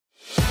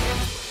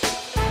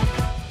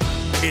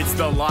It's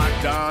the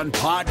Locked On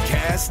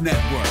Podcast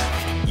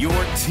Network, your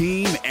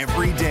team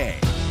every day.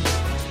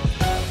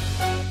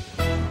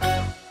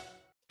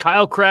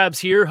 Kyle Krabs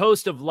here,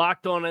 host of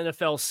Locked On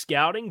NFL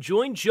Scouting.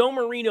 Join Joe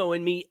Marino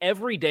and me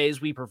every day as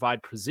we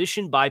provide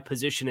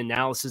position-by-position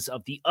analysis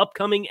of the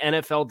upcoming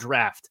NFL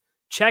Draft.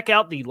 Check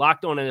out the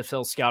Locked On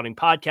NFL Scouting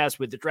podcast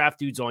with the Draft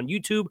Dudes on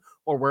YouTube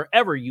or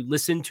wherever you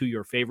listen to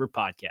your favorite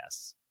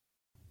podcasts.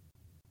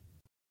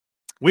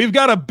 We've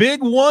got a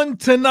big one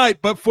tonight,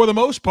 but for the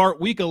most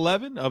part, Week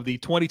 11 of the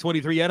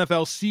 2023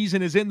 NFL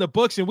season is in the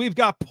books, and we've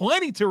got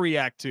plenty to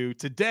react to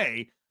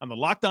today on the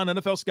Locked On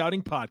NFL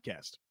Scouting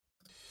podcast.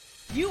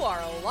 You are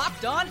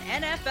Locked On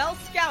NFL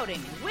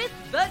Scouting with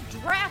the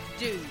Draft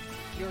Dudes,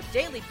 your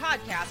daily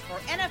podcast for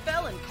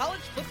NFL and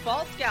college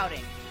football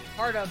scouting.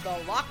 Part of the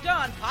Locked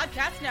On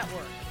Podcast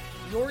Network,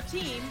 your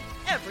team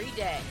every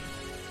day.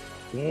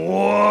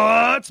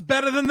 What's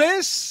better than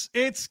this?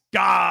 It's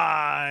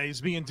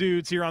guys being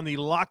dudes here on the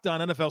Locked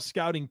On NFL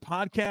Scouting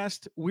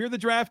podcast. We're the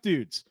Draft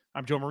Dudes.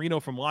 I'm Joe Marino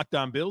from Locked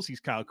On Bills.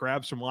 He's Kyle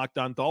Krabs from Locked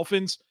On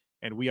Dolphins.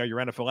 And we are your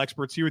NFL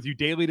experts here with you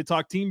daily to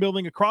talk team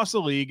building across the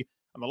league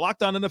on the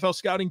Locked On NFL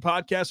Scouting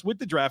podcast with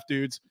the Draft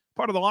Dudes,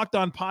 part of the Locked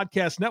On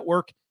Podcast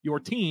Network, your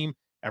team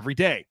every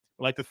day.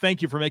 I'd like to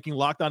thank you for making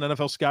Locked On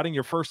NFL Scouting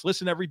your first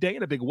listen every day,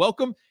 and a big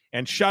welcome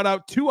and shout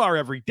out to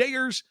our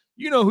everydayers.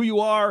 You know who you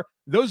are.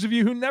 Those of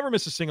you who never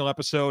miss a single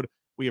episode,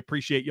 we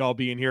appreciate y'all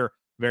being here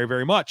very,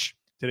 very much.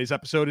 Today's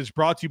episode is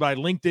brought to you by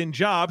LinkedIn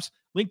Jobs.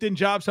 LinkedIn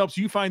Jobs helps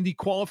you find the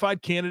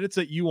qualified candidates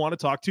that you want to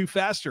talk to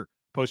faster.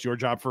 Post your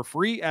job for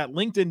free at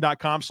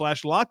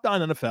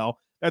linkedin.com/LockedOnNFL.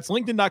 That's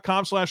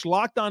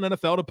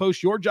linkedin.com/LockedOnNFL to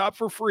post your job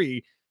for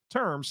free.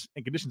 Terms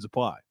and conditions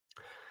apply.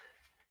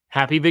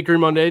 Happy Victory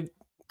Monday to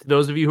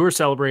those of you who are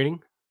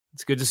celebrating.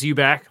 It's good to see you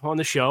back on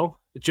the show.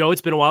 Joe,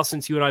 it's been a while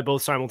since you and I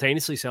both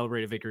simultaneously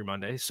celebrated Victory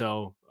Monday,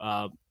 so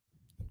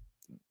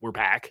we're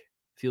back.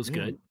 Feels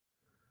good.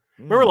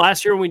 Remember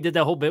last year when we did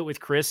that whole bit with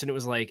Chris, and it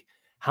was like,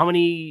 how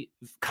many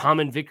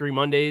common Victory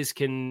Mondays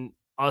can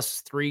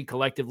us three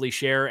collectively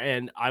share?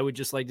 And I would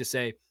just like to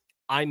say,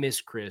 I miss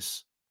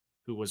Chris,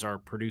 who was our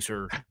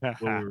producer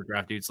when we were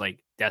Draft Dudes, like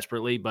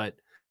desperately, but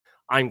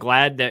I'm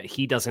glad that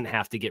he doesn't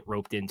have to get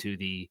roped into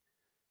the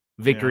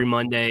Victory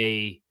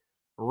Monday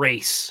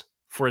race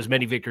for as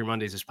many Victory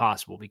Mondays as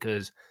possible,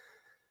 because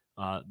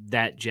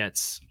that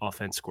Jets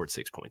offense scored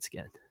 6 points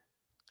again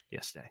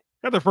yesterday.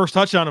 Got their first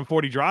touchdown in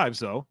 40 drives,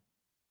 though.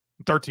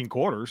 13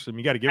 quarters. I mean,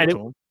 you got to give it to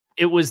them.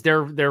 It was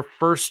their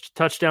first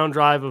touchdown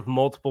drive of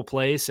multiple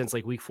plays since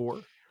like week 4.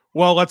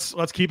 Well, let's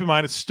keep in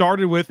mind it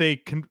started with a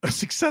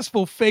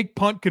successful fake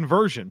punt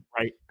conversion,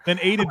 right? Then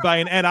aided by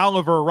an Ed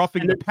Oliver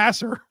roughing the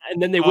passer,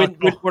 and then they went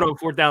on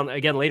fourth down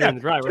again later in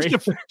the drive. Right?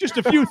 Just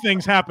a few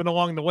things happened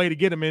along the way to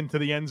get him into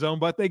the end zone,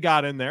 but they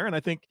got in there, and I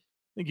think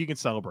you can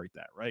celebrate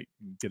that, right?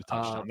 Get a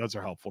touchdown; those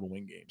are helpful to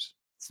win games.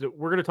 So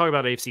we're going to talk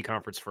about AFC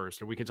conference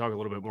first, and we can talk a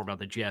little bit more about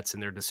the Jets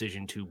and their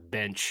decision to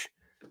bench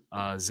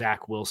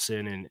Zach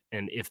Wilson,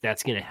 and if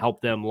that's going to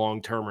help them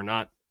long term or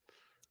not.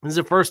 This is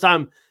the first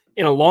time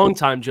in a long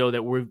time, Joe,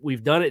 that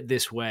we've done it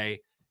this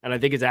way, and I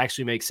think it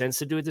actually makes sense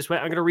to do it this way.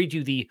 I'm going to read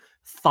you the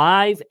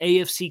 5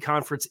 AFC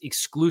conference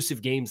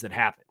exclusive games that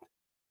happened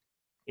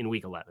in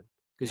Week 11,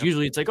 because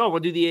usually it's like, oh,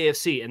 we'll do the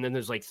AFC, and then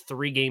there's like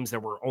 3 games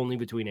that were only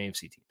between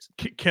AFC teams.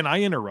 Can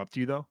I interrupt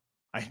you, though?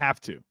 I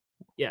have to.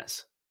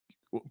 Yes.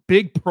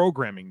 Big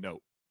programming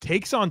note.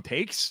 Takes on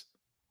Takes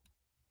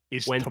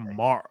is Wednesday.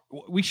 Tomorrow.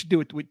 We should do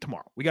it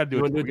tomorrow. We got to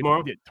do it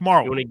tomorrow.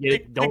 Tomorrow. You want to get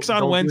it? Picks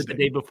on Wednesday.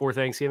 The day before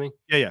Thanksgiving.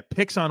 Yeah.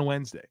 Picks on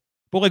Wednesday.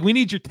 But like, we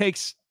need your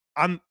takes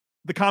on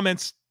the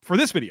comments for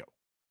this video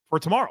for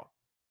tomorrow.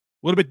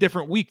 A little bit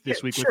different week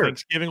this week with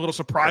Thanksgiving. A little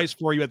surprise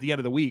for you at the end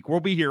of the week. We'll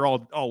be here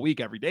all week,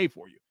 every day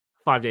for you.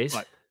 5 days.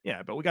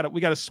 But we got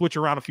to switch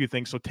around a few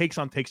things. So takes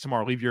on Takes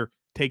tomorrow. Leave your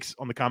takes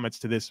on the comments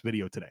to this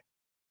video today.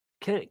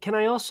 Can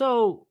I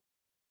also,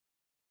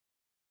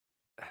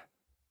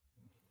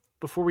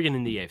 before we get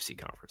into the AFC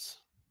conference,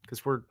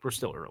 because we're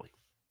still early,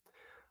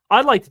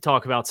 I'd like to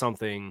talk about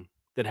something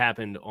that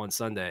happened on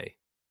Sunday,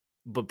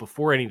 but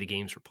before any of the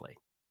games were played.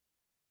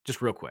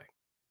 Just real quick.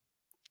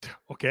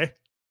 Okay.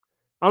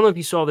 I don't know if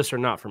you saw this or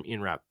not from Ian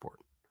Rappaport.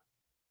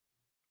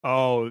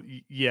 Oh,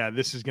 yeah.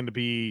 This is going to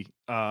be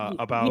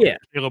about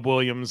Caleb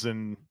Williams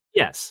and...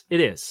 Yes,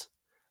 it is.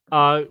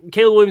 Caleb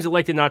Williams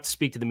elected not to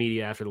speak to the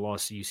media after the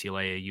loss to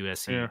UCLA. A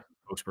USC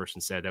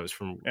spokesperson said. That was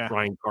from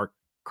Ryan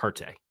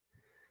Carte.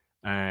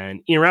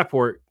 And Ian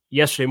Rappaport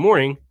yesterday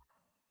morning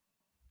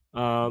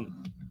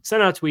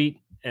sent out a tweet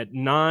at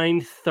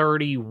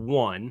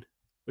 9:31,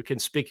 a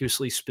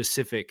conspicuously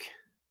specific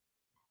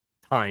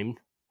time,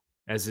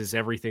 as is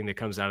everything that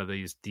comes out of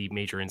the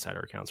major insider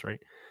accounts, right?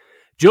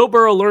 Joe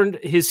Burrow learned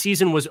his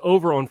season was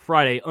over on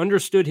Friday,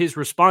 understood his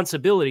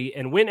responsibility,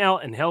 and went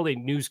out and held a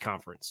news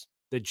conference.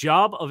 The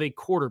job of a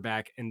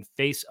quarterback and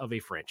face of a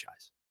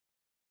franchise.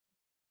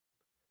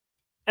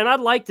 And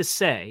I'd like to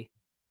say,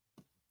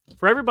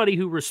 for everybody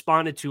who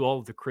responded to all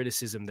of the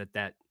criticism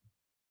that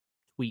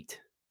tweet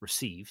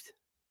received,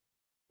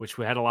 which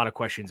we had a lot of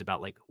questions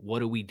about, like,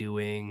 what are we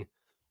doing?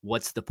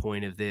 what's the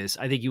point of this?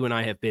 I think you and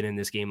I have been in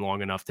this game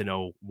long enough to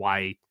know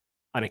why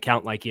an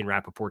account like Ian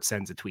Rappaport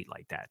sends a tweet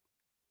like that.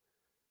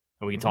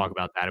 And we can talk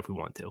about that if we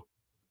want to,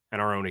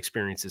 and our own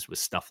experiences with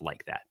stuff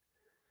like that.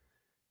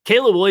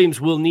 Caleb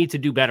Williams will need to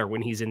do better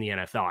when he's in the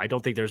NFL. I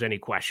don't think there's any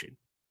question,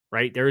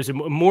 right? There is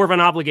more of an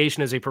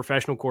obligation as a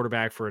professional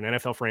quarterback for an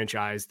NFL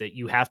franchise that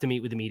you have to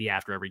meet with the media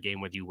after every game,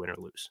 whether you win or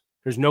lose.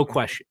 There's no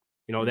question,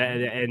 that,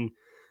 and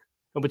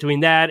between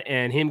that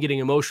and him getting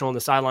emotional on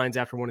the sidelines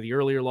after one of the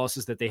earlier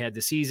losses that they had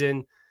this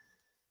season,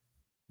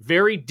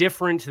 very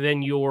different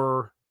than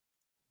your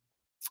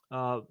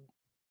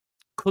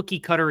cookie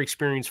cutter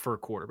experience for a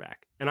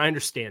quarterback. And I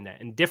understand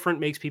that. And different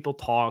makes people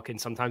talk,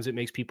 and sometimes it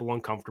makes people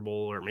uncomfortable,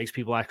 or it makes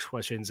people ask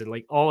questions, and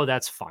like all of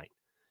that's fine.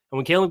 And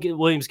when Caleb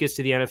Williams gets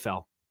to the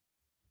NFL,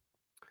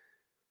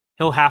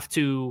 he'll have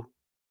to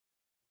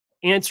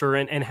answer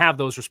and have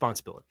those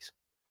responsibilities.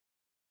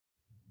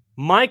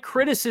 My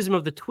criticism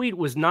of the tweet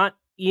was not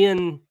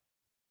in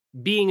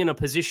being in a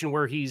position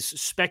where he's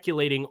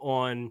speculating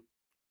on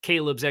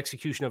Caleb's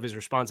execution of his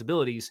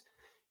responsibilities.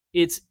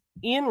 It's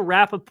in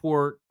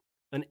Rappaport,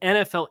 an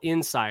NFL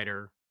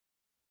insider.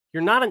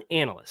 You're not an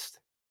analyst.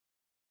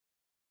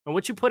 And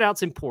what you put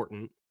out's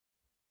important.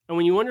 And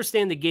when you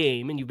understand the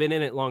game and you've been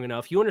in it long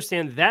enough, you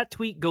understand that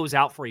tweet goes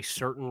out for a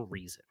certain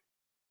reason.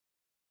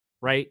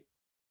 Right?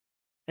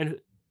 And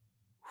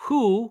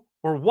who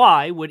or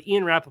why would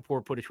Ian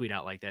Rappaport put a tweet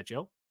out like that,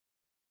 Joe?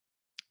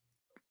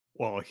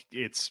 Well,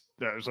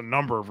 there's a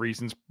number of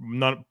reasons,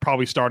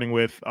 probably starting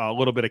with a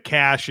little bit of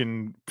cash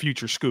and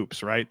future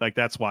scoops, right? Like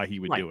that's why he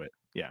would do it.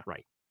 Yeah.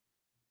 Right.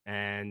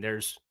 And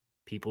there's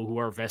people who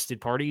are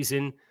vested parties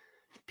in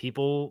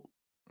people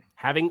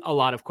having a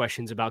lot of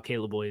questions about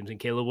Caleb Williams, and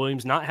Caleb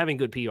Williams not having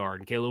good PR,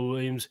 and Caleb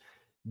Williams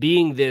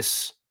being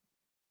this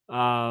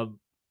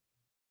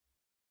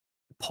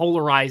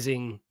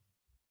polarizing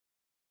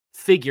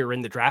figure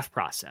in the draft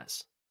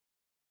process.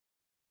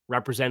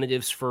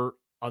 Representatives for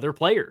other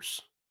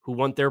players who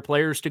want their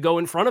players to go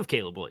in front of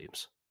Caleb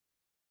Williams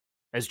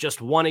as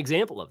just one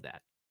example of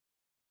that.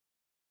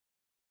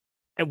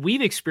 And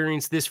we've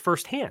experienced this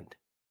firsthand.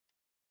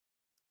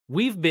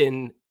 We've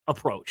been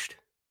approached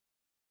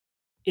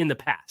in the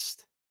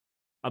past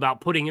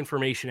about putting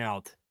information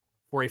out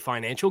for a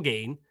financial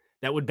gain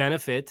that would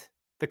benefit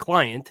the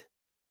client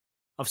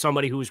of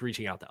somebody who was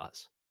reaching out to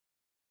us.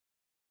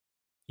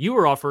 You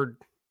were offered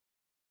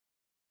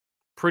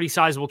pretty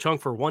sizable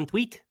chunk for one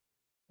tweet.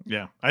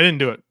 Yeah, I didn't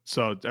do it.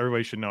 So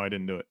everybody should know I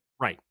didn't do it.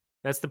 Right.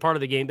 That's the part of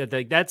the game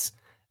that's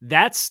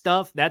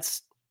stuff.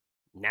 That's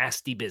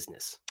nasty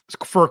business.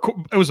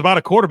 It was about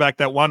a quarterback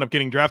that wound up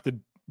getting drafted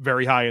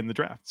very high in the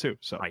draft too.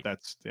 So right.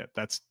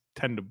 that's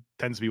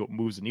tends to be what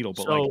moves the needle.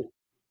 But so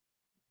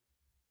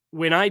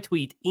when I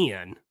tweet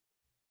Ian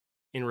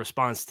in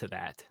response to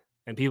that,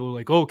 and people are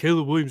like, "Oh,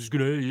 Caleb Williams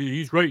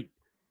he's right."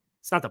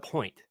 It's not the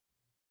point.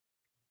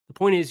 The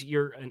point is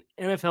you're an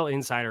NFL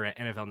insider at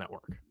NFL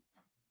Network.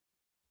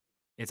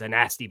 It's a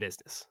nasty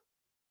business.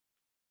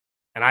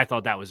 And I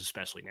thought that was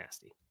especially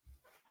nasty.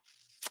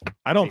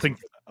 I don't think,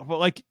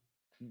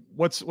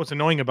 what's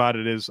annoying about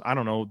it is, I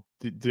don't know,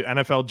 the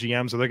NFL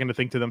GMs, are they going to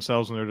think to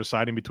themselves when they're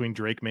deciding between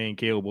Drake May and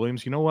Caleb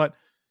Williams, you know what?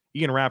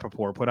 Ian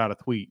Rappaport put out a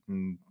tweet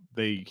and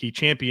he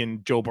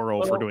championed Joe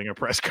Burrow for doing a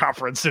press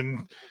conference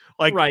and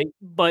right.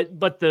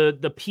 But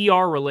the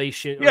PR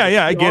relation.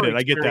 Yeah, I get it.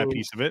 I get that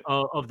piece of it.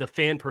 Of the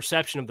fan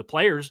perception of the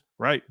players.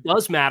 Right.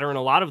 Does matter in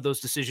a lot of those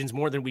decisions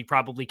more than we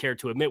probably care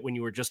to admit when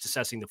you were just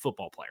assessing the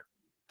football player.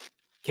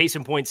 Case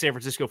in point, San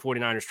Francisco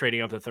 49ers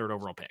trading up the third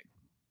overall pick.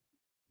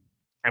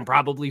 And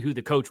probably who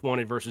the coach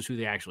wanted versus who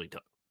they actually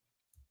took.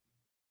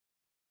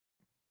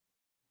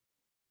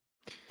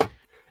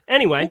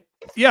 Anyway.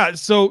 Yeah,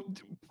 so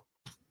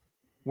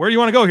where do you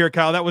want to go here,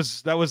 Kyle? That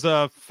was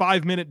a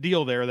 5-minute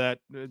deal there that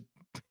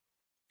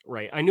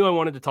right. I knew I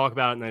wanted to talk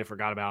about it and then I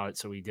forgot about it,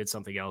 so we did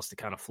something else to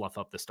kind of fluff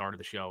up the start of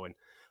the show.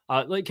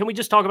 And can we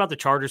just talk about the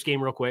Chargers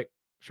game real quick?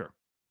 Sure.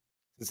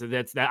 So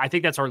I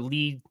think that's our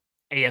lead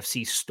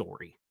AFC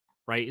story,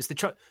 right? Is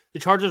the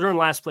Chargers are in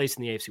last place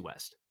in the AFC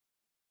West.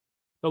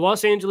 The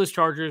Los Angeles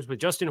Chargers with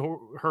Justin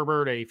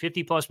Herbert, a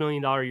 $50+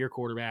 million a year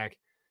quarterback.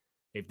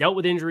 They've dealt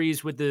with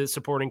injuries with the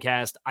supporting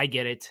cast. I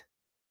get it.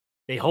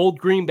 They hold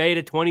Green Bay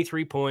to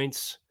 23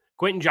 points.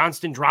 Quentin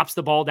Johnston drops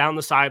the ball down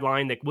the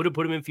sideline that would have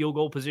put him in field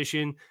goal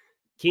position.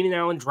 Keenan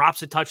Allen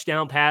drops a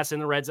touchdown pass in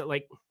the red zone.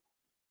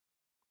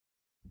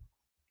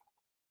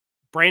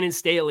 Brandon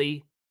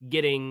Staley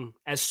getting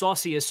as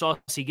saucy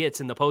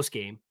gets in the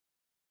postgame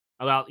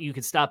about, you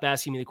could stop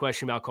asking me the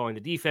question about calling the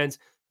defense.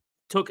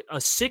 Took a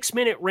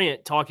 6-minute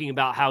rant talking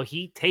about how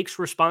he takes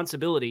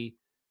responsibility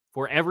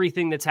for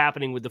everything that's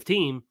happening with the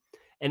team,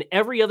 and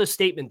every other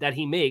statement that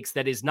he makes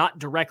that is not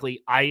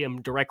directly, I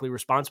am directly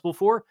responsible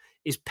for,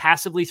 is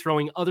passively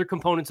throwing other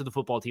components of the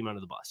football team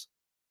under the bus.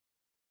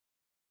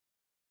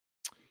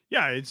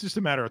 Yeah, it's just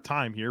a matter of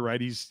time here,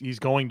 right? He's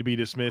going to be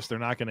dismissed. They're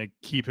not going to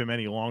keep him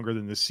any longer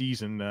than this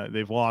season.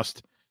 They've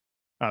lost,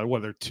 they're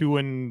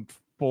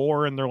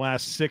 2-4 in their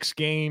last 6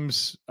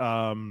 games.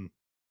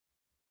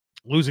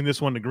 Losing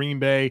this one to Green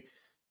Bay.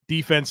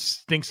 defense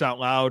stinks out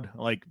loud,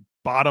 like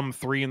bottom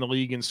 3 in the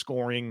league in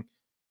scoring.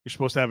 You're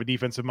supposed to have a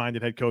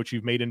defensive-minded head coach.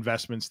 You've made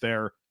investments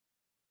there.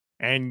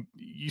 And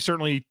you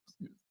certainly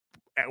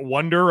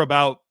wonder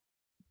about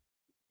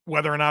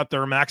whether or not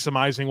they're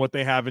maximizing what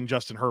they have in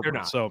Justin Herbert.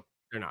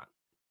 They're not.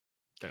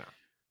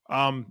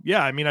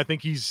 Yeah, I mean, I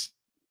think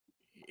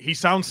he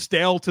sounds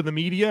stale to the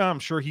media. I'm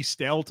sure he's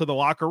stale to the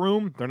locker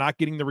room. They're not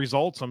getting the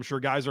results. I'm sure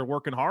guys are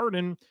working hard,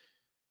 and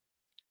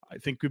I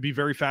think could be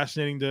very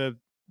fascinating to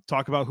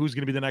talk about who's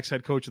going to be the next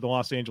head coach of the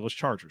Los Angeles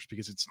Chargers,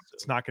 because it's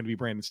not going to be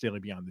Brandon Staley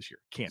beyond this year.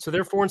 Can't. So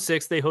they're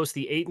 4-6. They host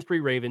the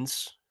 8-3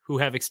 Ravens, who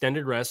have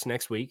extended rest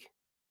next week.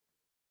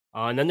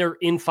 And then they're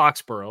in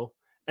Foxborough.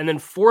 And then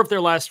 4 of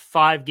their last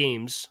 5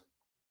 games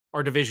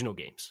are divisional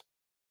games.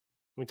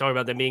 We talk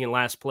about them being in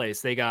last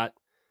place. They got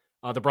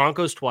the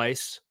Broncos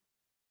twice.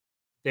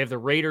 They have the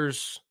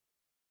Raiders.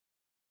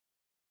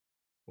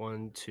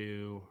 1,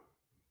 2,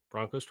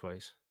 Broncos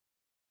twice.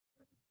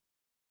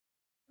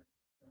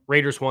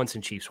 Raiders once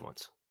and Chiefs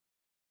once.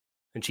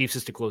 And Chiefs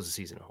is to close the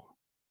season at home.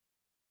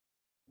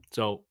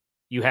 So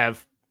you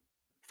have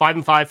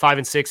 5-5,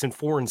 5-6, and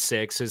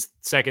 4-6 is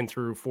second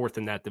through fourth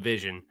in that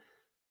division.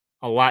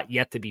 A lot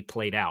yet to be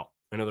played out.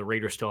 I know the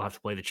Raiders still have to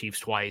play the Chiefs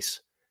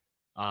twice.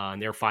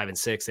 And they're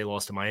 5-6. They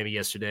lost to Miami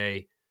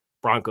yesterday.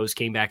 Broncos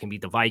came back and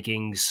beat the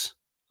Vikings.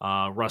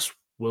 Russ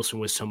Wilson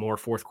with some more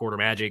fourth quarter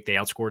magic. They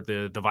outscored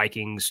the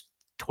Vikings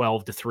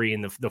 12-3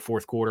 in the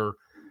fourth quarter.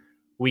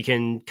 We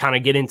can kind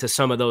of get into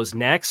some of those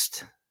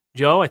next.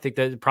 Joe, I think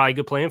that's probably a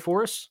good plan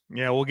for us.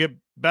 Yeah, we'll get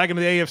back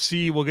into the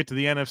AFC. We'll get to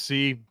the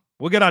NFC.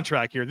 We'll get on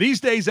track here.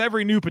 These days,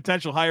 every new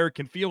potential hire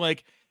can feel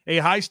like a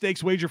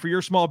high-stakes wager for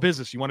your small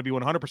business. You want to be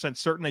 100%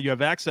 certain that you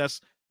have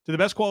access to the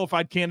best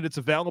qualified candidates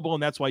available,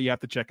 and that's why you have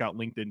to check out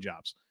LinkedIn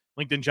Jobs.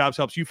 LinkedIn Jobs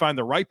helps you find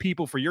the right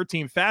people for your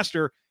team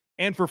faster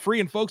and for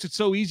free. And folks, it's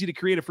so easy to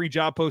create a free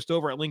job post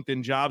over at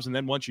LinkedIn Jobs. And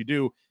then once you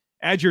do,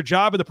 add your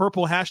job in the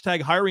purple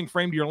hashtag hiring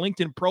frame to your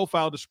LinkedIn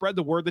profile to spread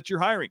the word that you're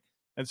hiring.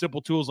 And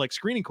simple tools like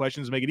screening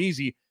questions make it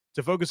easy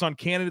to focus on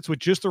candidates with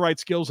just the right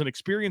skills and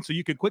experience so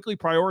you can quickly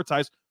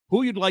prioritize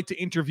who you'd like to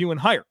interview and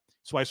hire.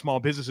 That's why small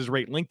businesses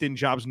rate LinkedIn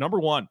Jobs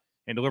 #1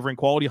 in delivering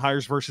quality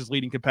hires versus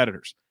leading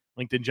competitors.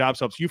 LinkedIn Jobs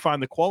helps you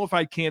find the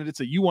qualified candidates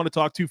that you want to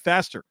talk to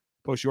faster.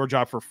 Post your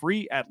job for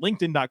free at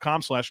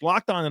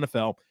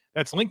linkedin.com/LockedOnNFL.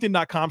 That's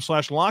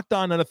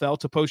linkedin.com/LockedOnNFL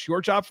to post your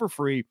job for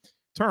free.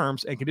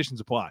 Terms and conditions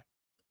apply.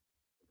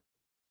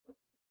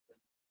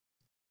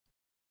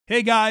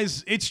 Hey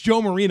guys, it's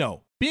Joe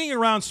Marino. Being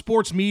around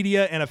sports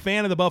media and a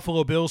fan of the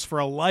Buffalo Bills for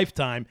a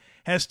lifetime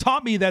has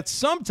taught me that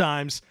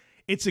sometimes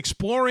it's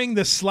exploring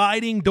the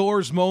sliding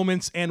doors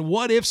moments and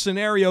what-if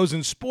scenarios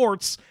in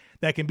sports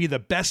that can be the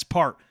best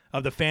part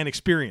of the fan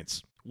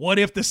experience. What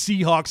if the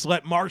Seahawks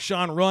let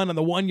Marshawn run on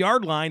the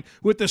 1-yard line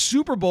with the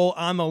Super Bowl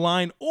on the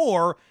line?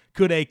 Or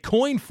could a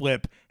coin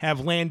flip have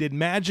landed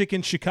Magic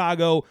in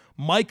Chicago,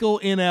 Michael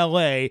in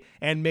LA,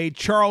 and made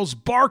Charles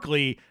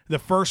Barkley the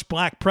first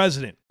black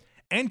president?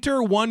 Enter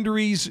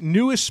Wondery's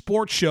newest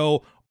sports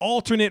show,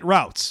 Alternate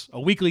Routes,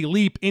 a weekly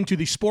leap into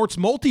the sports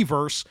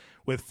multiverse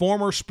with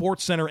former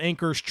SportsCenter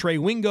anchors Trey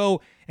Wingo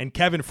and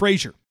Kevin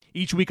Frazier.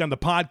 Each week on the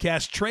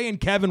podcast, Trey and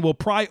Kevin will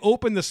pry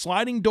open the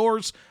sliding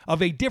doors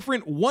of a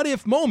different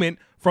what-if moment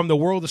from the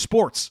world of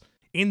sports.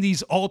 In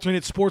these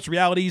alternate sports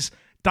realities,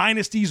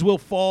 dynasties will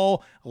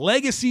fall,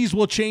 legacies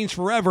will change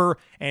forever,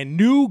 and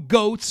new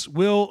GOATs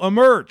will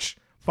emerge.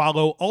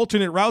 Follow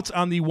Alternate Routes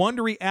on the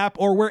Wondery app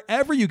or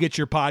wherever you get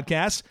your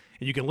podcasts,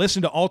 and you can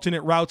listen to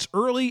Alternate Routes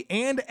early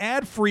and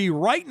ad-free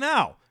right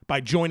now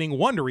by joining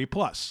Wondery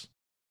Plus.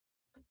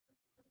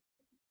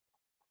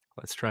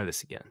 Let's try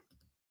this again.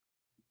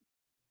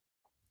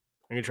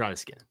 I'm going to try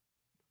this again.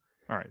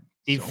 All right.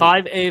 The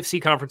 5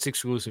 AFC conference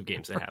exclusive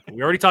games that happen.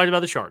 We already talked about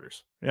the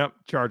Chargers. Yep.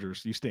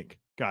 Chargers. You stink.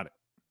 Got it.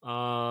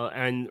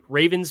 And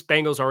Ravens,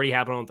 Bengals already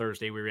happened on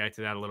Thursday. We reacted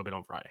to that a little bit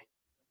on Friday.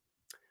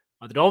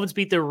 The Dolphins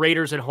beat the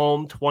Raiders at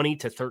home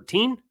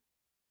 20-13.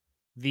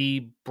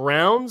 The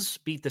Browns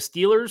beat the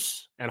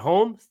Steelers at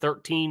home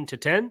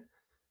 13-10.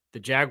 The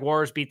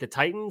Jaguars beat the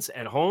Titans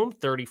at home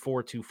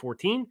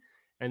 34-14.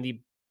 And the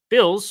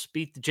Bills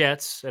beat the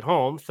Jets at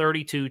home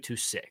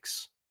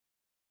 32-6.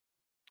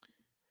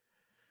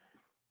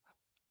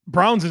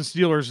 Browns and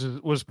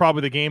Steelers was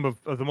probably the game of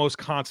the most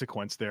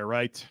consequence there,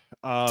 right?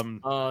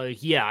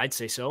 Yeah, I'd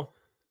say so.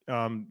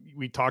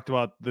 We talked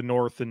about the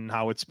North and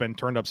how it's been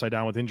turned upside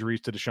down with injuries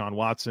to Deshaun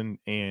Watson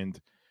and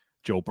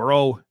Joe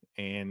Burrow,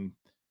 and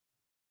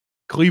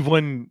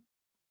Cleveland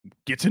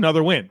gets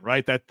another win,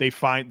 right? That they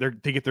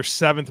get their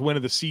 7th win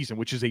of the season,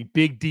 which is a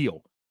big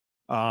deal.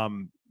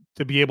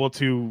 To be able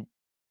to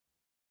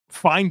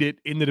find it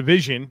in the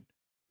division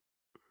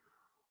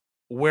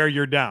where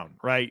you're down,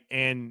 right?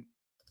 And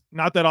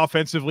not that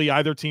offensively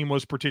either team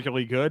was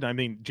particularly good. I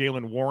mean,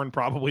 Jaylen Warren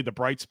probably the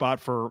bright spot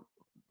for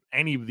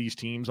any of these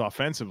teams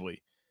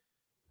offensively.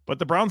 But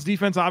the Browns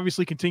defense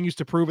obviously continues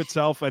to prove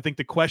itself. I think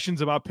the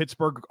questions about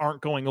Pittsburgh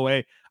aren't going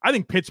away. I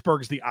think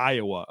Pittsburgh's the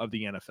Iowa of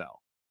the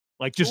NFL.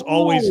 Like just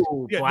always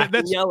black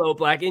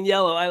and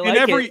yellow. I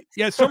like it.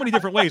 Yeah, so many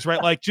different ways,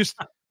 right? Like just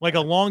like a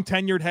long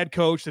tenured head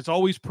coach that's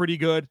always pretty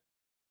good.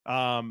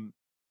 The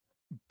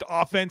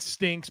offense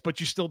stinks, but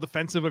you're still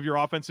defensive of your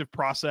offensive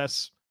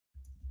process.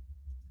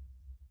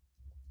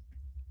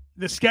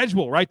 The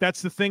schedule, right?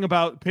 That's the thing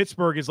about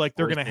Pittsburgh is like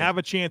they're going to have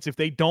a chance if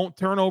they don't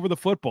turn over the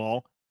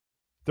football.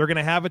 They're going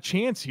to have a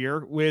chance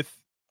here with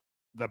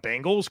the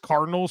Bengals,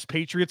 Cardinals,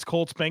 Patriots,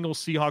 Colts, Bengals,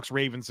 Seahawks,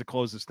 Ravens to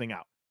close this thing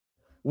out.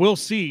 We'll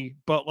see,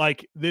 but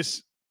like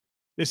this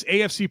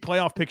AFC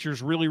playoff picture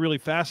is really, really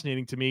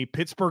fascinating to me.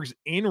 Pittsburgh's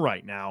in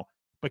right now,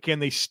 but can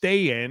they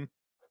stay in?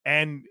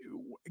 And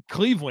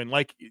Cleveland,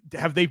 like,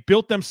 have they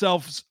built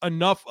themselves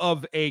enough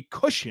of a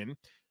cushion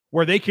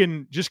where they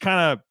can just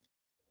kind of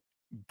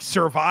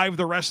survive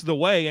the rest of the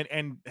way?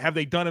 And have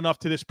they done enough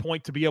to this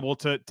point to be able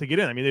to get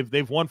in? I mean,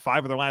 they've won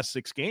 5 of their last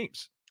 6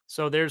 games.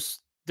 So there's,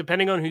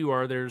 depending on who you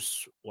are,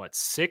 there's what,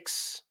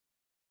 6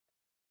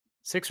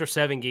 or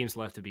 7 games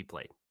left to be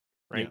played,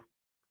 right? Yeah.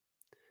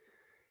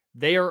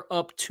 They are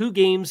up 2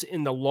 games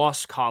in the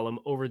loss column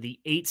over the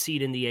 8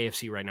 seed in the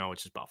AFC right now,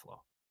 which is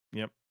Buffalo.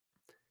 Yep.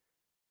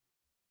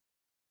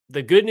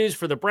 The good news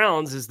for the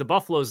Browns is the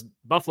Buffalo's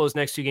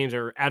next 2 games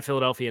are at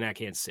Philadelphia and at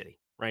Kansas City,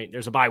 right?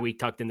 There's a bye week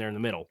tucked in there in the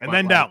middle. And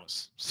then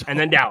Dallas. And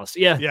then Dallas.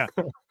 Yeah. Yeah.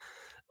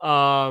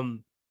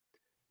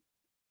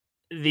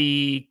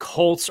 The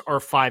Colts are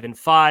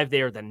 5-5.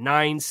 They are the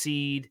 9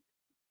 seed.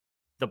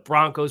 The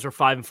Broncos are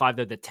 5-5.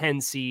 They're the 10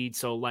 seed.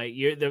 So like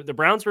the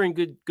Browns are in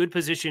good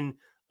position,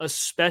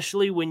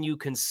 especially when you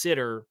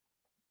consider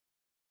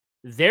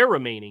their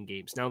remaining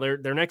games. Now their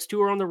next 2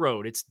 are on the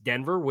road. It's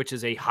Denver, which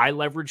is a high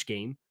leverage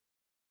game.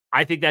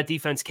 I think that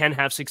defense can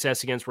have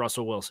success against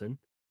Russell Wilson.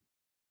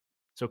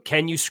 So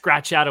can you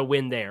scratch out a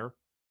win there?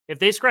 If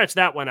they scratch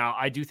that one out,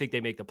 I do think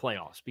they make the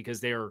playoffs because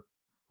they're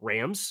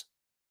Rams,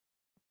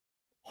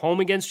 home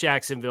against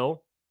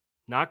Jacksonville,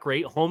 not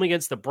great. Home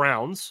against the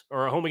Browns,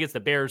 or home against the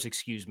Bears,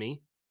 excuse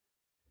me.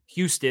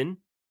 Houston,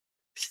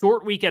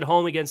 short week at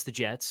home against the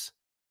Jets,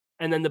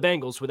 and then the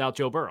Bengals without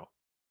Joe Burrow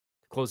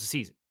to close the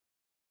season.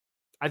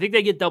 I think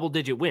they get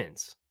double-digit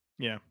wins.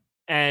 Yeah.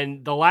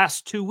 And the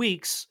last 2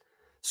 weeks,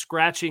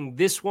 scratching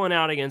this one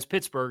out against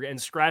Pittsburgh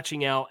and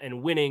scratching out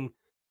and winning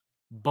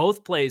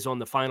both plays on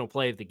the final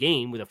play of the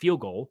game with a field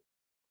goal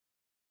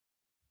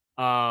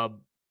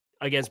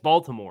against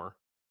Baltimore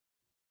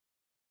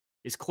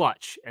is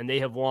clutch. And they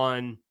have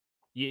won.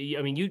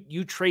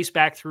 You trace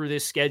back through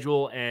this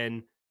schedule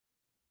and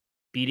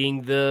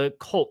beating the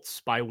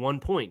Colts by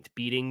 1 point,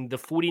 beating the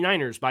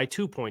 49ers by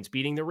 2 points,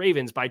 beating the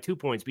Ravens by 2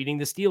 points, beating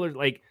the Steelers.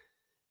 Like,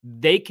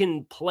 they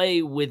can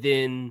play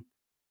within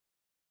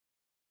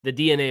the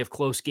DNA of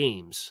close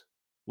games,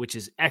 which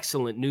is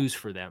excellent news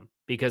for them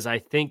because I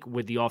think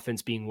with the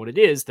offense being what it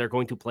is, they're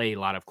going to play a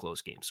lot of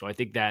close games. So I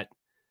think that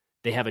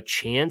they have a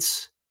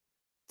chance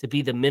to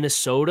be the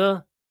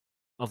Minnesota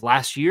of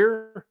last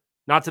year,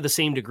 not to the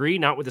same degree,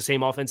 not with the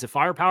same offensive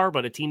firepower,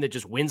 but a team that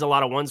just wins a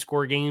lot of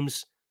one-score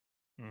games,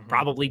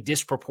 probably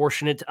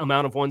disproportionate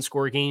amount of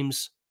one-score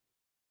games,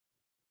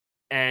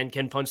 and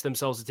can punch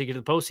themselves a ticket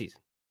to the postseason.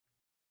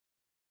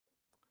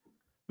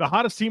 The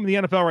hottest team in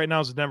the NFL right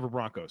now is the Denver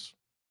Broncos.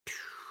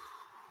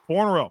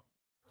 4 in a row.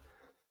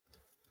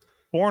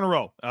 4 in a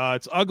row.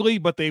 It's ugly,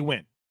 but they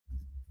win.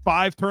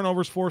 5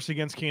 turnovers forced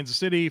against Kansas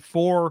City,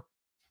 4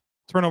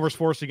 turnovers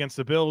forced against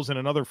the Bills, and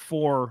another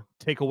 4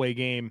 takeaway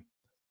game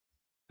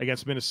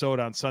against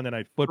Minnesota on Sunday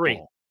Night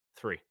Football.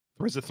 3.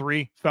 Was it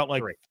 3? It felt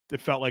like 3.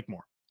 It felt like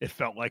more.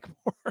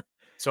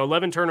 So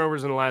 11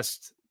 turnovers in the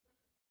last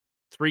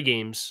 3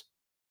 games,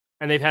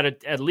 and they've had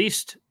at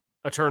least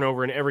a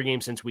turnover in every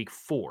game since week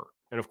 4.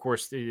 And of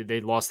course, they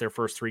lost their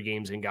first 3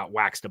 games and got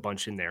waxed a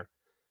bunch in there.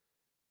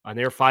 And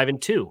they're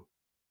 5-2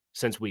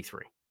 since week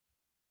 3.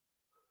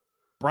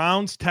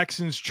 Browns,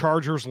 Texans,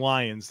 Chargers,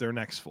 Lions, their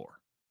next 4.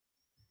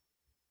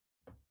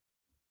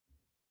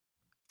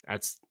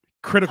 That's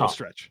critical tough.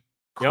 stretch.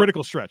 Yep.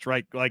 Critical stretch,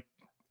 right? Like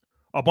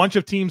a bunch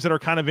of teams that are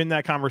kind of in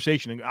that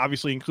conversation, and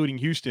obviously including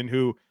Houston,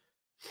 who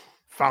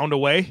found a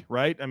way,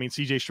 right? I mean,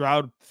 CJ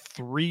Stroud,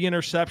 3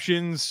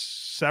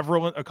 interceptions,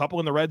 a couple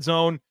in the red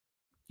zone.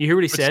 You hear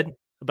what he said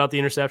about the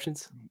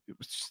interceptions?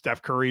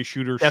 Steph Curry,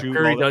 Steph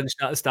Curry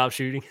doesn't stop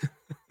shooting.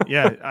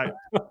 Yeah.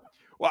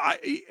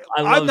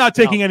 I'm not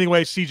taking any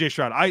away CJ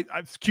Stroud.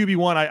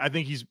 QB1, I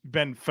think he's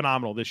been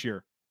phenomenal this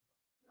year.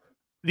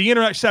 The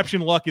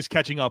interception luck is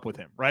catching up with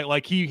him, right?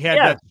 Like he had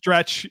that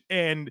stretch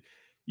and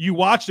you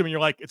watched him and you're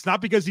like, it's not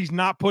because he's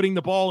not putting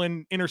the ball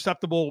in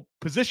interceptable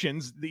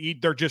positions.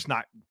 They're just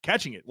not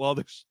catching it. Well,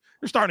 they're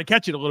starting to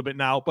catch it a little bit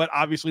now, but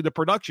obviously the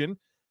production,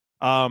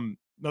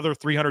 another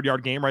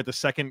 300-yard game, right? The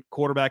second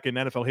quarterback in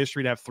NFL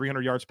history to have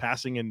 300 yards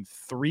passing in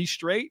 3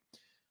 straight.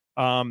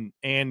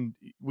 And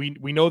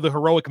we know the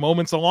heroic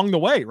moments along the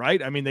way,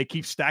 right? I mean, they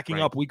keep stacking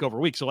up week over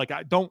week. So like,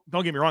 don't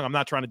get me wrong. I'm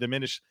not trying to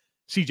diminish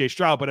CJ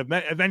Stroud, but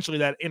eventually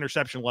that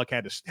interception luck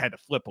had to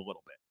flip a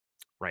little bit.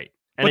 Right.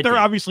 And but they're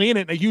obviously in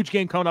it. A huge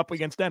game coming up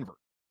against Denver.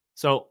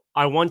 So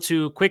I want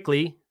to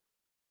quickly,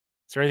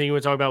 is there anything you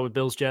want to talk about with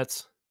Bills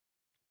Jets?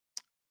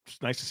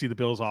 it's nice to see the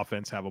Bills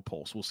offense have a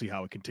pulse. We'll see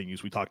how it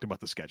continues. We talked about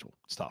the schedule.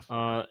 It's tough.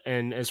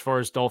 And as far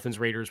as Dolphins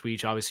Raiders, we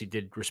each obviously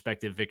did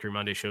respective Victory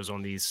Monday shows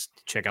on these.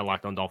 Check out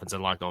Locked On Dolphins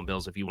and Locked On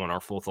Bills if you want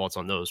our full thoughts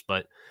on those.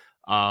 But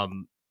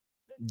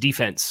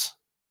defense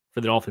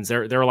for the Dolphins,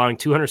 they're allowing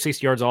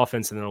 260 yards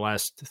offense in their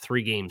last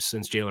 3 games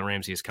since Jalen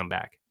Ramsey has come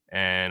back.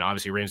 And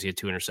obviously Ramsey had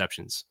 2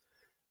 interceptions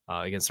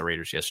against the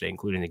Raiders yesterday,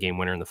 including the game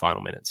winner in the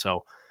final minute.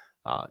 So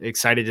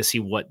excited to see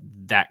what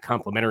that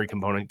complementary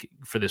component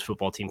for this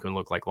football team can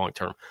look like long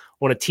term.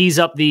 Want to tease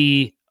up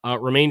the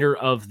remainder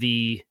of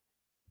the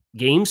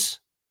games,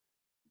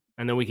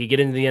 and then we could get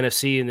into the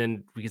NFC, and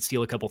then we could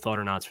steal a couple thought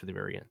or nods for the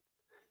very end.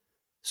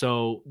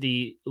 So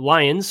the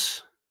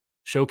Lions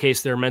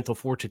showcased their mental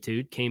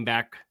fortitude, came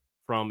back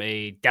from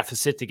a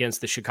deficit against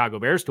the Chicago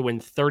Bears to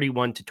win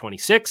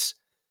 31-26.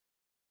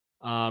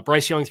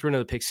 Bryce Young threw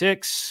another pick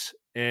 6.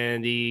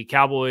 And the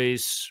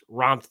Cowboys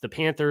romped the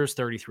Panthers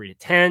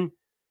 33-10.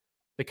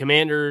 The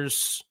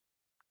Commanders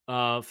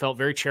felt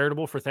very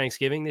charitable for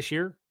Thanksgiving this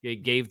year. They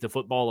gave the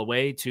football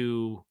away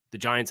to the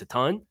Giants a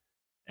ton.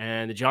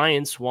 And the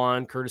Giants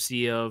won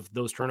courtesy of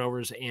those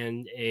turnovers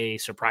and a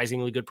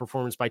surprisingly good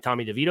performance by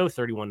Tommy DeVito,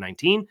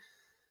 31-19.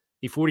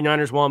 The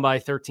 49ers won by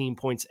 13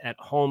 points at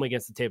home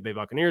against the Tampa Bay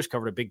Buccaneers,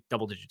 covered a big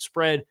double-digit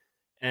spread.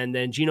 And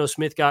then Geno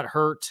Smith got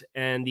hurt,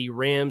 and the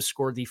Rams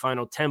scored the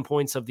final 10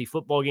 points of the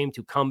football game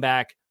to come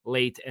back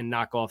late and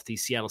knock off the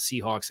Seattle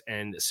Seahawks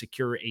and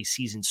secure a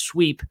season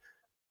sweep,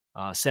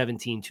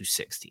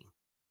 17-16.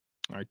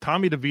 All right,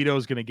 Tommy DeVito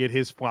is going to get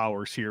his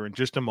flowers here in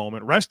just a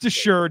moment. Rest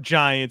assured,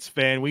 Giants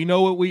fan, we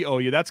know what we owe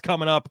you. That's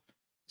coming up.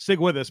 Stick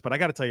with us, but I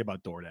got to tell you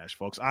about DoorDash,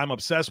 folks. I'm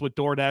obsessed with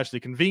DoorDash.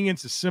 The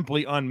convenience is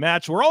simply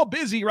unmatched. We're all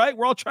busy, right?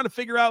 We're all trying to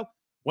figure out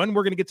when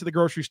we're going to get to the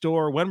grocery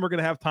store, when we're going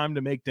to have time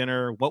to make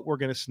dinner, what we're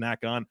going to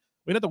snack on.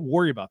 We don't have to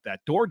worry about that.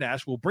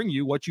 DoorDash will bring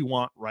you what you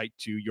want right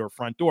to your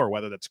front door,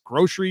 whether that's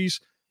groceries,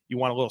 you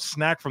want a little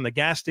snack from the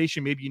gas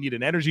station, maybe you need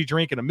an energy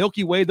drink and a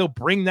Milky Way, they'll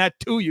bring that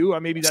to you.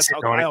 Or maybe that's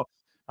how Kyle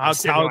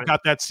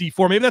got that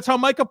C4. Maybe that's how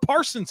Micah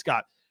Parsons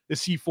got the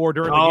C4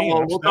 during the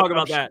game. We'll talk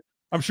about that.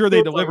 I'm sure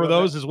they deliver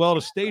those as well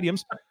to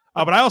stadiums.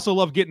 But I also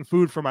love getting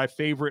food from my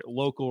favorite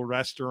local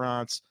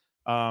restaurants.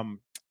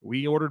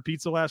 We ordered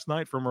pizza last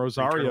night from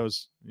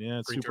Rosario's. Yeah,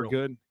 it's super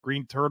good.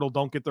 Green Turtle,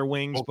 don't get their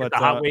wings. Won't but get the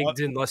hot wings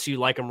unless you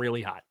like them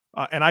really hot.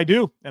 And I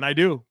do.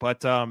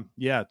 But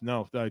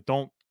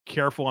don't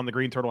careful on the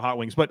Green Turtle hot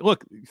wings. But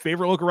look,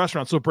 favorite local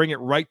restaurant, so bring it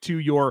right to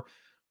your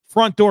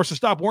front door. So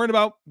stop worrying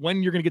about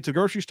when you're going to get to the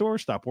grocery store.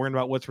 Stop worrying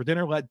about what's for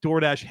dinner. Let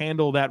DoorDash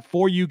handle that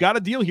for you. Got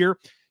a deal here.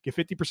 Get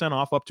 50%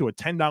 off up to a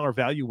 $10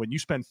 value when you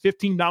spend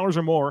 $15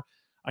 or more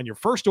on your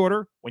first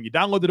order when you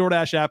download the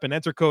DoorDash app and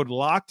enter code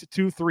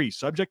LOCKED23.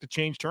 Subject to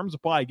change, terms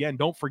apply. Again,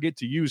 don't forget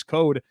to use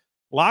code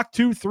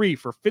LOCKED23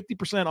 for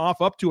 50%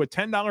 off up to a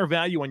 $10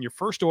 value on your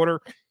first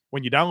order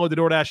when you download the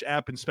DoorDash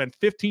app and spend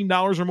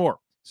 $15 or more.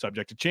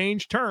 Subject to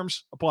change,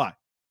 terms apply.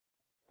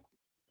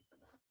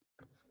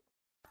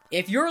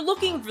 If you're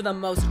looking for the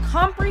most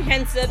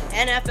comprehensive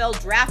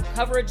NFL draft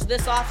coverage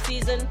this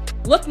offseason,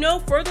 look no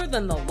further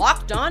than the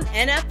Locked On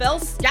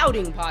NFL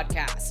Scouting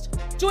Podcast.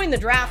 Join the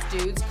draft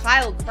dudes,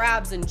 Kyle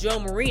Krabs and Joe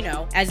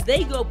Marino, as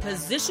they go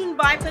position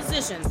by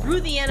position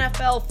through the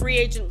NFL free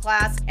agent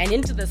class and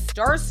into the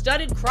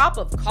star-studded crop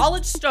of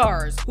college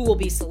stars who will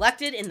be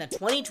selected in the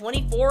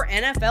 2024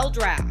 NFL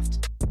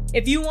Draft.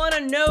 If you want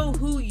to know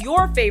who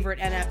your favorite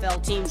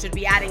NFL team should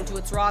be adding to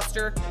its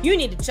roster, you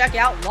need to check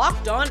out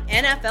Locked On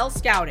NFL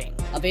Scouting,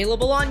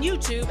 available on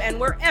YouTube and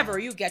wherever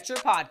you get your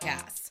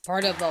podcasts.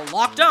 Part of the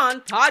Locked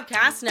On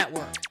Podcast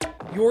Network,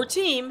 your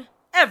team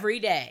every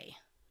day.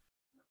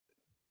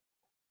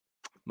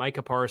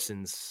 Micah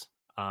Parsons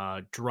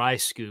dry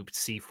scooped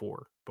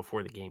C4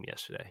 before the game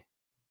yesterday.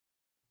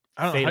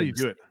 I don't know. How do you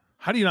do it?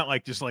 How do you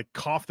not just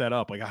cough that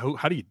up?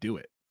 How do you do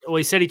it? Well,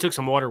 he said he took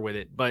some water with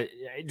it, but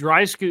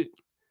dry scoop.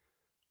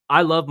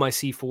 I love my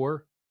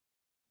C4.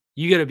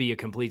 You got to be a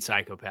complete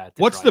psychopath.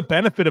 What's the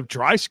benefit of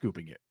dry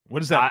scooping it?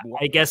 What is that?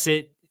 I guess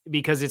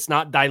because it's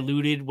not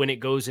diluted when it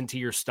goes into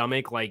your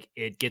stomach,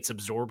 it gets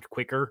absorbed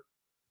quicker.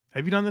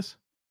 Have you done this?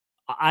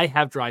 I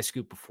have dry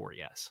scoop before.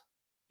 Yes.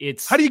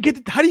 How do you get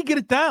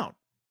it down?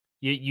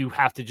 You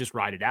have to just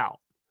ride it out.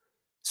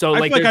 So I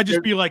feel like I'd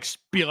just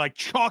be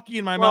chalky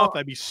in my mouth.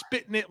 I'd be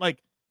spitting it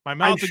my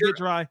mouth would get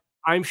dry.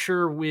 I'm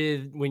sure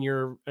when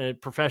you're a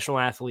professional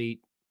athlete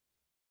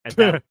at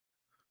that,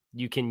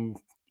 you can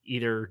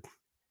either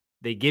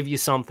they give you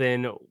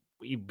something,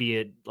 be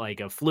it like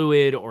a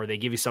fluid, or they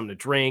give you something to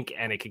drink,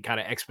 and it can kind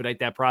of expedite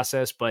that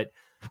process. But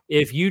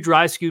if you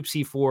dry scoop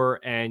C4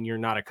 and you're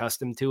not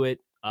accustomed to it,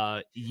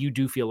 you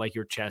do feel like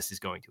your chest is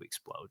going to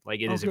explode.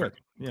 It is a very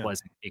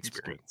pleasant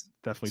experience.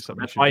 Definitely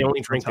something. That's why I only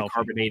drink the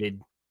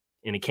carbonated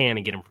in a can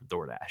and get them from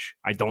DoorDash.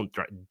 I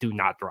do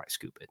not dry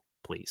scoop it,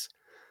 please.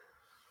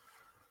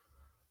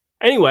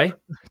 Anyway,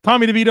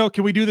 Tommy DeVito,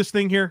 can we do this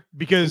thing here?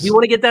 Because you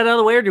want to get that out of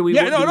the way, or do we?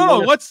 Yeah,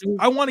 no.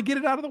 I want to get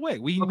it out of the way.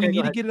 We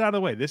need to get it out of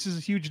the way. This is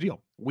a huge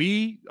deal.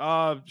 We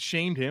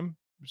shamed him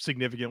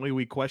significantly.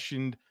 We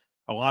questioned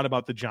a lot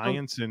about the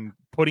Giants and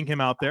putting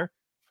him out there.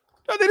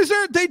 No, they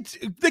deserve.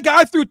 The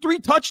guy threw 3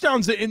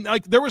 touchdowns and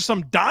like there was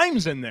some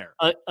dimes in there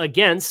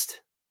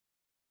against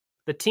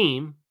the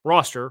team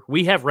roster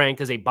we have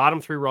ranked as a bottom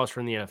 3 roster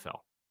in the NFL.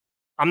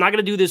 I'm not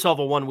going to do this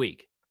over 1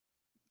 week.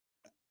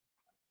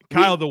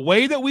 Kyle, the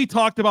way that we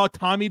talked about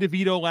Tommy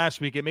DeVito last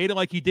week, it made it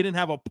like he didn't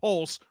have a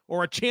pulse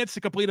or a chance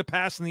to complete a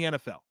pass in the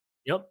NFL.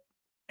 Yep.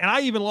 And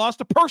I even lost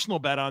a personal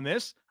bet on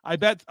this. I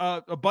bet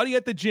a buddy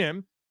at the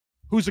gym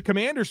who's a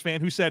Commanders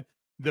fan who said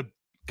the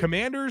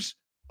Commanders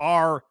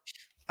are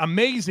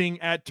amazing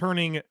at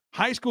turning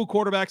high school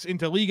quarterbacks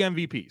into league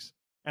MVPs.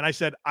 And I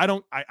said,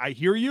 I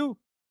hear you,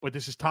 but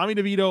this is Tommy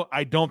DeVito.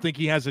 I don't think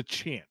he has a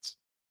chance.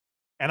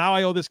 And now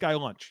I owe this guy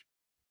lunch.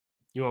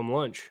 You owe him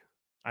lunch.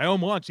 I owe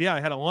him lunch. Yeah,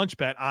 I had a lunch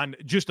bet on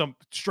just a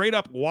straight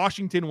up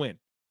Washington win.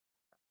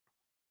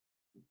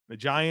 The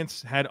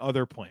Giants had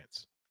other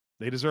plans.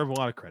 They deserve a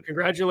lot of credit.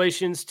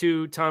 Congratulations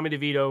to Tommy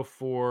DeVito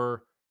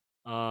for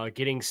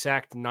getting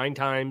sacked 9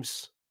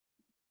 times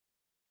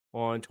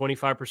on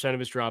 25% of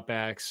his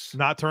dropbacks.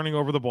 Not turning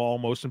over the ball,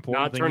 most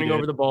important. Not turning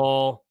over the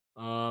ball,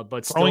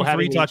 but still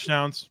having 3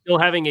 touchdowns. Still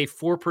having a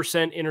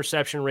 4%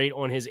 interception rate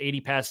on his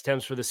 80 pass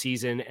attempts for the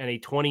season and a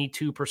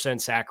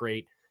 22% sack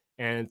rate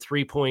and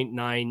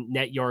 3.9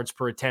 net yards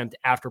per attempt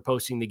after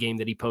posting the game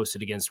that he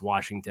posted against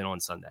Washington on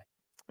Sunday.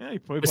 Yeah,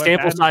 the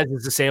sample size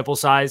is the sample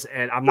size,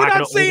 and I'm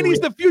not saying he's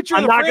the future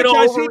of the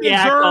franchise. He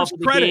deserves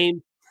credit.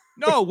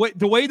 No,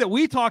 the way that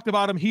we talked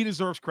about him, he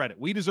deserves credit.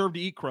 We deserve to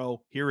eat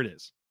crow. Here it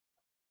is.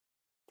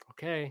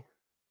 Okay.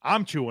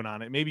 I'm chewing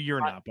on it. Maybe you're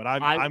not, but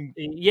I'm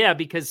yeah,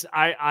 because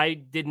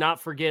I did not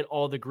forget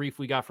all the grief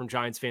we got from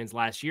Giants fans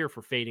last year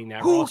for fading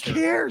that roster. Who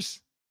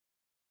cares?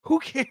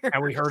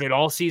 And we heard it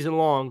all season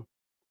long.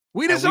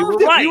 We deserved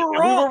it. Right. We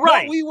were wrong. We were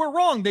right. No, we were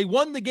wrong. They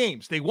won the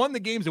games. They went to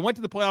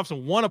the playoffs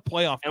and won a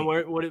playoff game.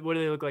 And what do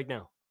they look like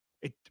now?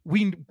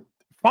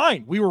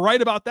 Fine. We were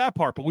right about that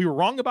part, but we were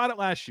wrong about it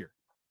last year.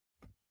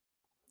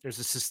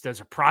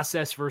 There's a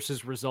process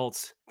versus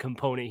results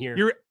component here.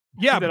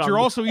 But you're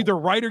also either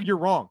right or you're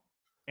wrong.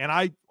 And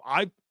I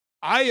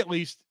at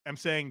least am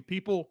saying,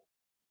 people,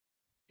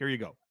 here you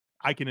go.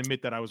 I can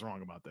admit that I was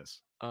wrong about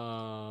this.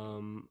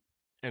 And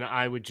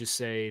I would just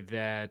say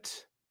that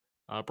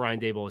Brian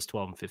Daboll is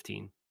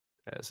 12-15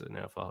 as an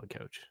NFL head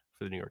coach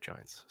for the New York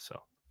Giants.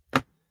 So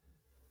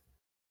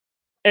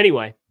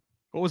anyway,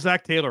 what was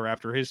Zach Taylor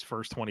after his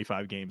first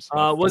 25 games?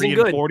 Wasn't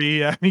good.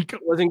 40.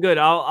 Wasn't good.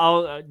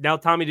 I'll now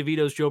Tommy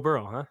DeVito's Joe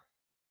Burrow, huh?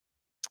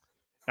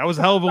 That was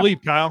a hell of a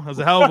leap, Kyle. That was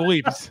a hell of a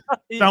leap.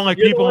 Sound like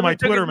people in my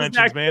Twitter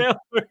mentions, man.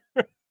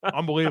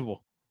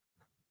 Unbelievable.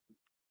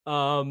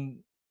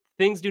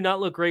 Things do not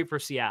look great for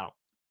Seattle.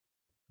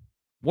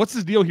 What's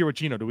his deal here with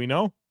Gino? Do we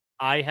know?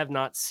 I have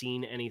not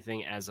seen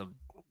anything as of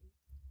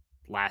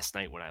last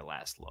night when I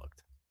last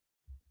looked.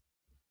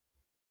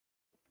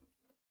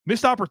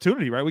 Missed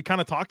opportunity, right? We kind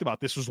of talked about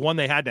this was one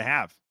they had to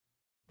have.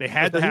 They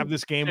had to have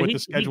this game with the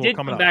schedule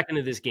coming up. Back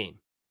into this game.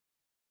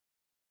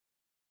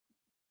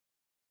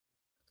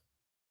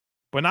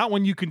 But not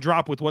when you can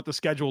drop with what the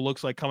schedule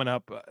looks like coming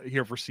up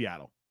here for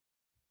Seattle.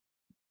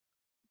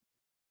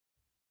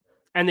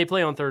 And they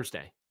play on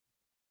Thursday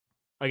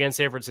against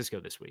San Francisco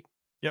this week.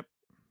 Yep.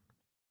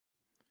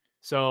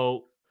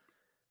 So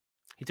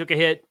he took a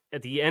hit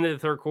at the end of the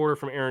third quarter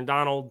from Aaron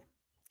Donald.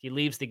 He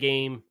leaves the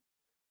game.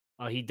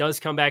 He does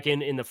come back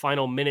in the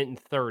final minute and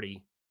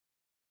 30.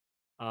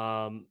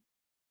 And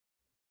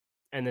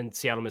then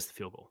Seattle missed the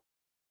field goal.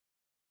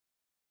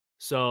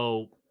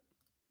 So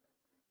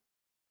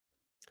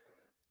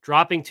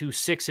dropping to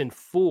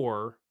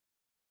 6-4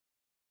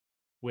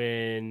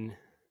 when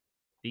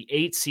the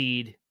 8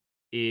 seed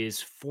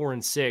is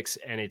 4-6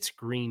 and it's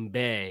Green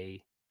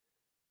Bay,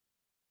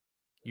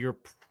 you're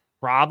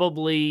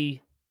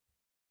probably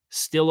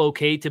still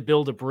okay to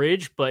build a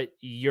bridge, but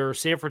you're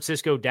San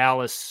Francisco,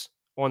 Dallas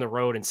on the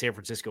road, and San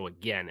Francisco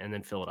again, and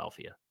then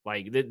Philadelphia.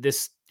 Like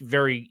this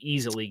very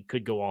easily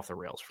could go off the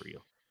rails for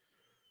you.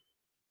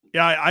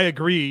 Yeah, I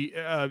agree.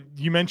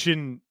 You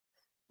mentioned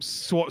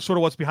sort of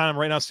what's behind them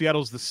right now.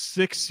 Seattle's the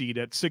 6th seed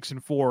at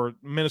 6-4,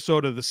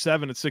 Minnesota the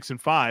 7 at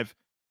 6-5.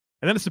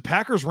 And then it's the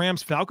Packers,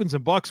 Rams, Falcons,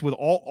 and Bucks with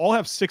all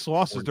have 6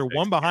 losses. They're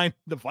 1 behind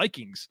the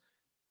Vikings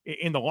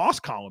in the loss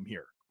column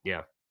here.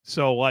 Yeah.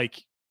 So,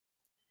 like,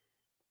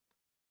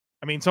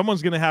 I mean,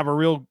 someone's going to have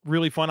a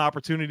really fun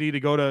opportunity to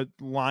go to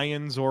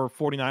Lions or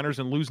 49ers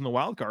and lose in the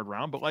wild card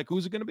round. But, like,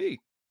 who's it going to be?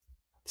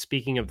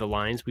 Speaking of the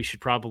Lions, we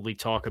should probably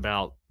talk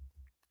about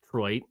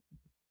Detroit.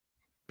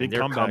 Big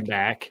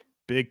comeback.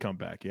 Big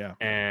comeback, yeah.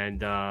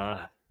 And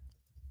I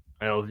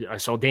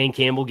saw Dan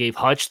Campbell gave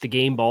Hutch the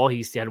game ball.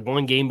 He had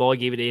 1 game ball. He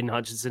gave it to Aiden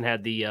Hutchinson,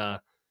 had the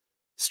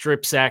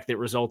strip sack that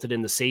resulted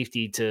in the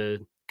safety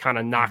to kind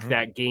of knock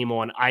that game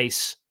on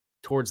ice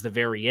towards the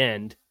very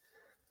end.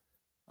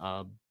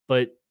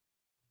 But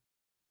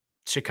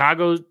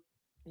Chicago,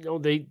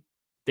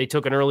 they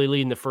took an early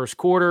lead in the first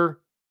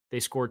quarter. They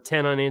scored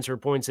 10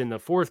 unanswered points in the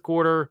fourth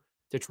quarter.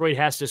 Detroit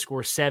has to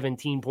score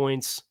 17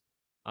 points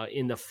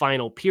in the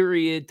final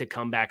period to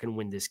come back and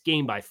win this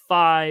game by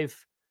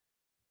 5.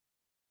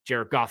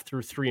 Jared Goff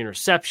threw 3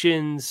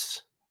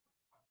 interceptions.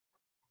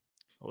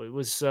 Well, it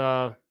was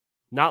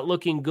not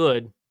looking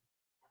good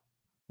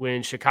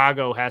when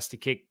Chicago has to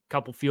kick a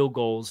couple field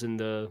goals, and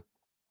the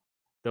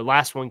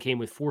last one came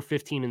with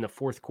 4:15 in the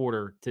fourth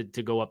quarter to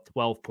go up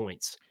 12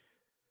 points.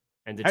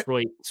 And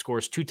Detroit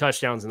scores 2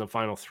 touchdowns in the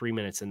final 3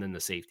 minutes and then the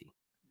safety.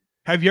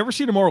 Have you ever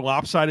seen a more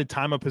lopsided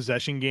time of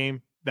possession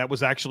game that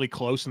was actually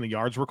close and the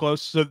yards were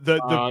close? So the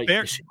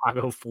Bears,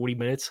 Chicago 40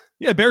 minutes.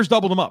 Yeah, Bears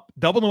doubled them up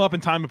in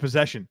time of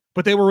possession,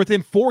 but they were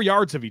within 4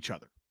 yards of each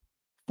other.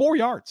 4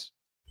 yards.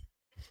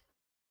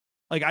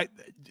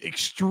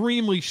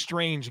 Extremely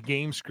strange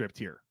game script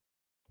here.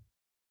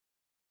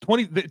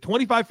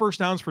 25 first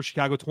downs for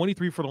Chicago,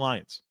 23 for the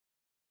Lions.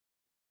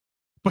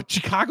 But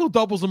Chicago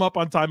doubles them up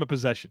on time of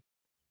possession.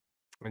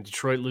 And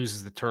Detroit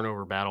loses the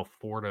turnover battle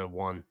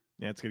 4-1.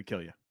 Yeah, it's going to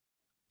kill you.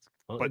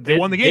 Well, but they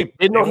won the game.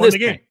 They won the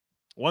game.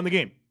 Won the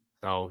game.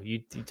 Oh,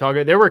 you talk.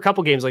 There were a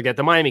couple games like that.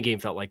 The Miami game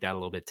felt like that a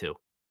little bit too.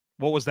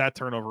 What was that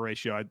turnover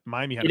ratio?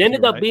 Miami had. It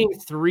ended up being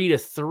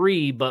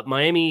 3-3, but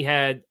Miami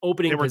had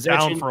opening possession.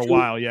 They were down for a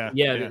while.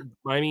 Yeah.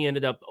 Miami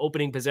ended up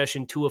opening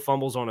possession, 2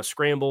 fumbles on a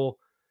scramble,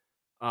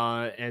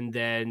 and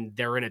then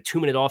they're in a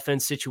 2-minute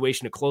offense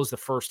situation to close the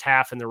first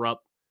half, and they're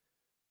up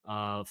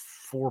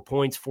 4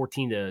 points,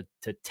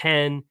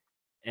 14-10,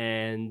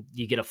 and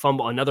you get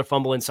another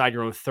fumble inside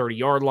your own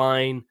 30-yard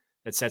line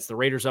that sets the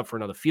Raiders up for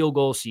another field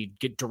goal. So you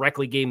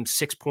directly gave them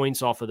 6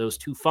 points off of those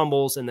 2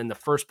 fumbles, and then the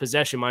first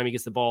possession, Miami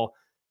gets the ball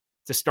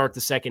to start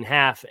the second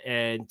half,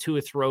 and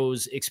Tua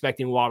throws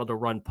expecting Waddle to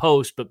run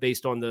post, but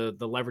based on the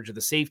leverage of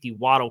the safety,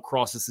 Waddle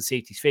crosses the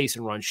safety's face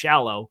and runs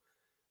shallow.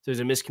 So there's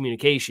a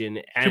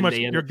miscommunication.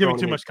 And you're giving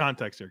too much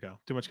context here, Cal.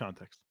 Too much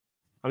context.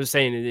 I'm just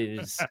saying it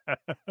is.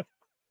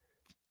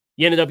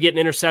 You ended up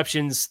getting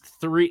interceptions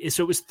 3.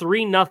 So it was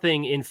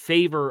 3-0 in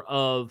favor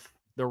of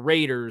the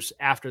Raiders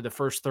after the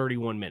first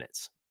 31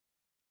 minutes.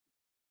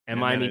 And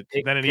Miami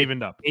then it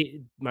evened up.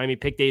 Miami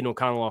picked Aiden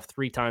O'Connell off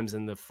 3 times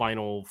in the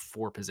final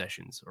 4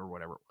 possessions or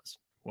whatever it was.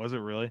 Was it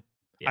really?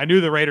 Yeah. I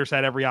knew the Raiders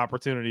had every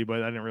opportunity,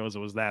 but I didn't realize it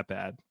was that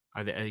bad.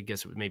 I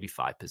guess it was maybe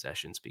 5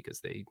 possessions because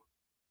they.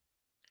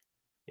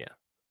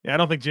 Yeah, I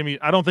don't think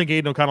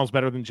Aiden O'Connell's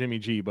better than Jimmy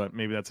G, but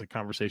maybe that's a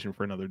conversation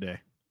for another day.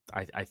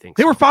 I think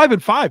they were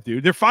 5-5,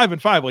 dude. They're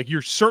 5-5. Like,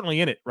 you're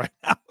certainly in it right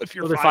now. If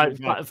you're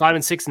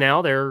 5-6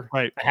 now, they're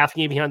right a half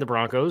game behind the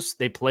Broncos.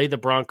 They played the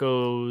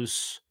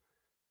Broncos.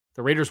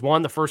 The Raiders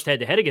won the first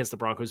head-to-head against the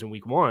Broncos in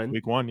week 1.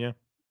 Week 1, yeah.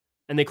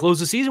 And they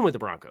closed the season with the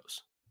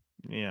Broncos.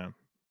 Yeah.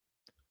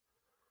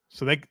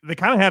 So they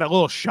kind of had a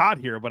little shot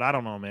here, but I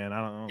don't know, man.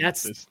 I don't know.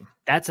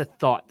 That's a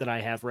thought that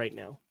I have right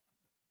now.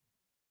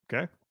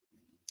 Okay.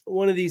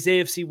 One of these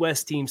AFC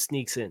West teams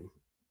sneaks in.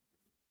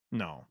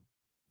 No.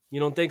 You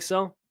don't think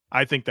so?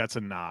 I think that's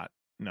a not.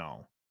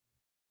 No.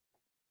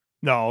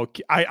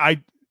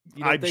 I'm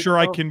sure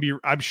I can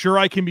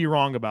be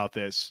wrong about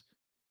this.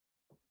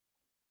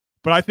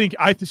 But I think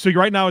so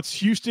right now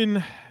it's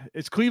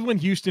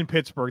Cleveland, Houston,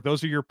 Pittsburgh.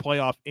 Those are your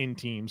playoff in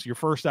teams. Your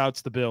first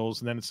out's the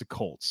Bills, and then it's the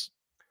Colts.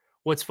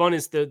 What's fun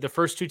is the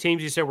first 2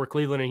 teams you said were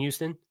Cleveland and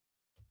Houston.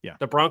 Yeah.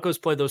 The Broncos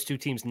play those 2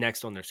 teams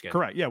next on their schedule.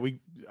 Correct. Yeah,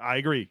 I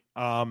agree.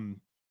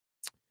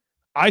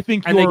 I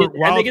think they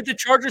get the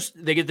Chargers.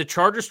 They get the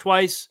Chargers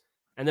twice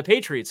and the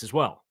Patriots as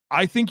well.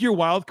 I think your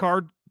wild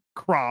card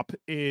crop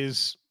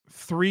is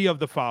 3 of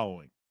the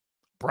following: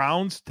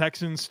 Browns,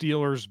 Texans,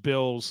 Steelers,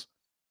 Bills,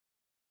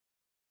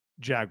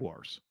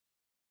 Jaguars.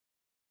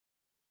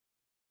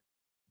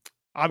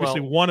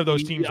 Obviously, one of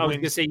those teams wins. I was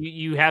going to say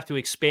you have to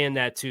expand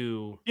that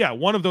to. Yeah,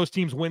 one of those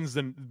teams wins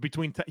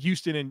between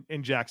Houston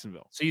and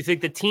Jacksonville. So you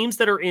think the teams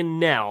that are in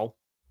now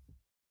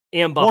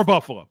and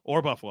Buffalo.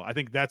 Or Buffalo. I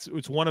think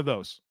it's one of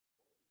those.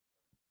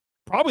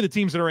 Probably the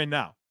teams that are in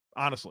now,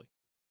 honestly.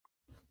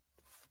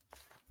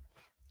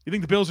 You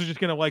think the Bills are just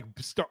going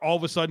to start all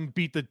of a sudden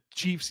beat the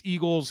Chiefs,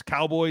 Eagles,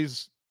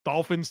 Cowboys,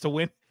 Dolphins to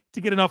win,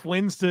 to get enough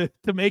wins to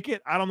make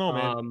it? I don't know,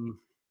 man.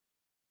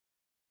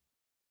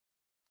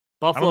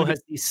 Buffalo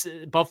has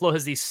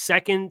the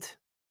second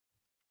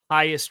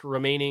highest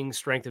remaining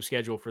strength of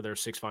schedule for their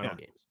 6 final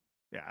games.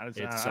 Yeah,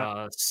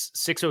 it's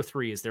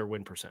 603 is their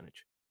win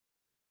percentage.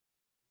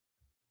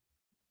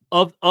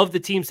 Of the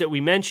teams that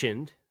we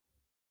mentioned,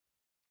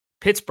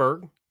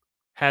 Pittsburgh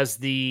has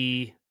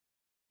the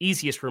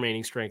easiest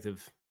remaining strength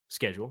of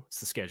schedule. It's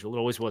the schedule. It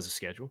always was a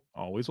schedule.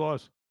 Always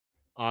was.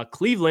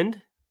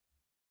 Cleveland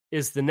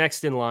is the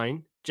next in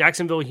line.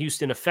 Jacksonville and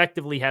Houston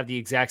effectively have the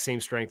exact same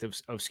strength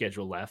of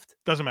schedule left.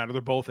 Doesn't matter.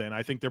 They're both in.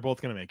 I think they're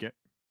both going to make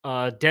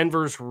it.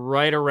 Denver's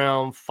right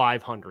around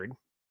 500.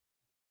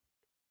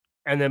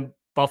 And then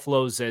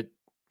Buffalo's at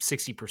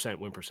 60%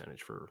 win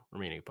percentage for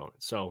remaining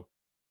opponents. So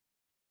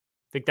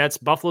I think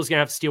Buffalo's going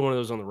to have to steal one of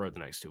those on the road the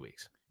next 2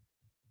 weeks.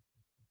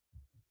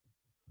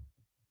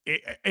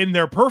 In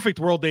their perfect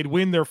world, they'd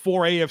win their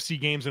 4 AFC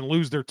games and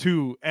lose their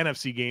 2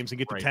 NFC games and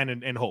get to 10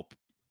 and hope.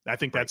 I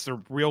think that's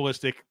the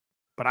realistic,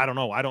 but I don't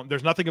know.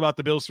 There's nothing about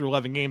the Bills through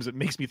 11 games that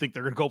makes me think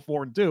they're going to go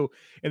 4-2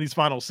 in these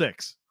final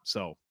 6.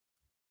 So,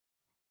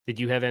 did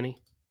you have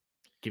any?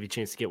 Give you a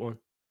chance to get one?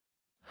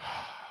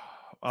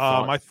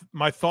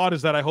 My thought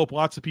is that I hope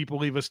lots of people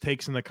leave us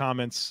takes in the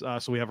comments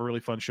so we have a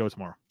really fun show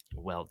tomorrow.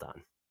 Well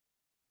done.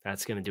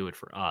 That's going to do it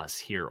for us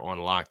here on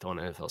Locked On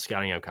NFL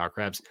Scouting. I'm Kyle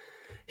Krabs.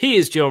 He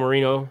is Joe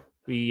Marino.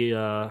 We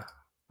are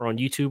on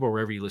YouTube or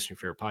wherever you listen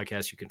to your favorite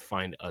podcast. You can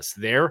find us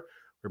there.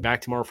 We're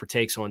back tomorrow for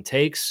Takes on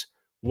Takes.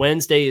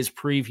 Wednesday is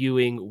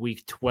previewing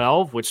Week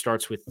 12, which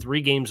starts with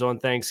 3 games on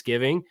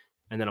Thanksgiving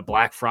and then a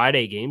Black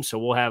Friday game. So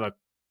we'll have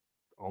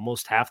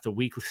almost half the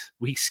week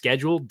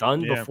schedule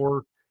done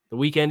before the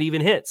weekend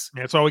even hits.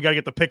 Yeah, that's all we got to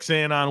get the picks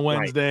in on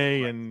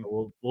Wednesday. Right. And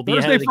so we'll be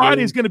Thursday,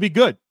 Friday is going to be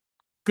good.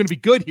 Going to be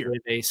good here.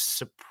 With a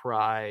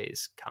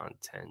surprise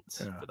content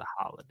for the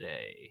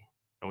holiday.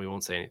 And we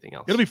won't say anything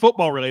else. It'll be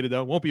football related,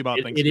 though. It won't be about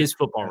Thanksgiving. It is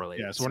football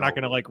related. Yeah, so we're not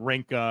going to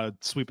rank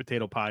sweet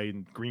potato pie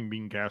and green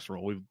bean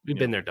casserole. We've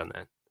been there, done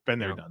that. Been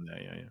there, done that.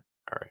 Yeah.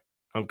 All right.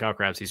 I'm Kyle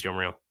Krabs. He's Joe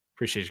Marino.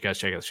 Appreciate you guys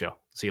checking out the show.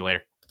 See you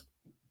later.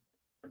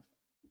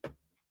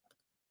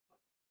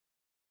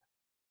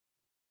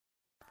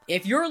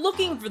 If you're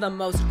looking for the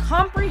most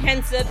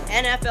comprehensive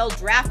NFL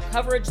draft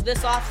coverage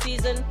this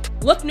offseason,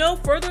 look no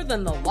further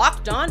than the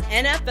Locked On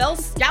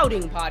NFL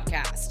Scouting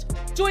Podcast.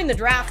 Join the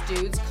draft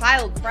dudes,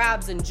 Kyle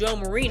Krabs and Joe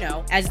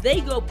Marino, as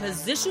they go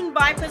position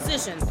by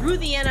position through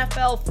the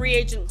NFL free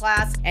agent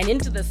class and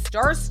into the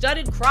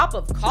star-studded crop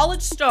of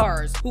college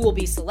stars who will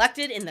be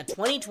selected in the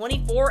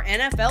 2024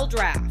 NFL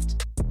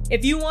Draft.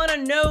 If you want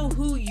to know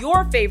who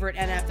your favorite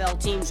NFL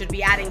team should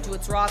be adding to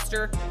its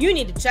roster, you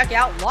need to check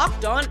out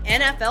Locked On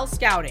NFL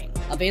Scouting,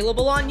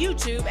 available on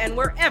YouTube and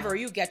wherever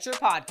you get your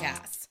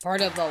podcasts.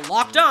 Part of the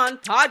Locked On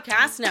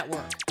Podcast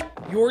Network,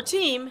 your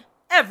team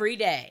every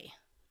day.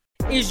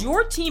 Is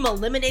your team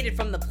eliminated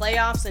from the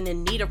playoffs and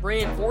in need of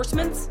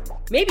reinforcements?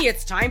 Maybe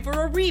it's time for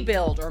a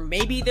rebuild, or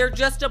maybe they're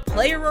just a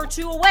player or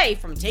two away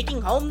from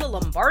taking home the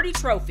Lombardi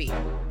Trophy.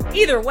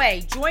 Either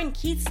way, join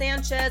Keith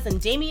Sanchez and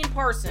Damian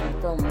Parson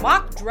for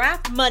Mock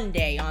Draft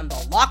Monday on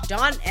the Locked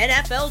On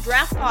NFL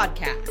Draft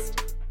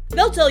Podcast.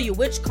 They'll tell you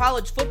which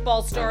college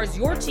football stars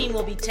your team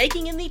will be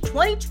taking in the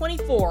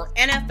 2024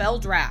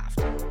 NFL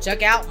Draft.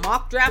 Check out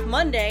Mock Draft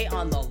Monday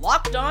on the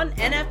Locked On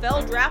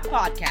NFL Draft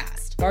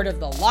Podcast, part of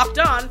the Locked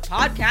On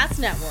Podcast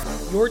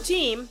Network, your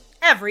team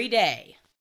every day.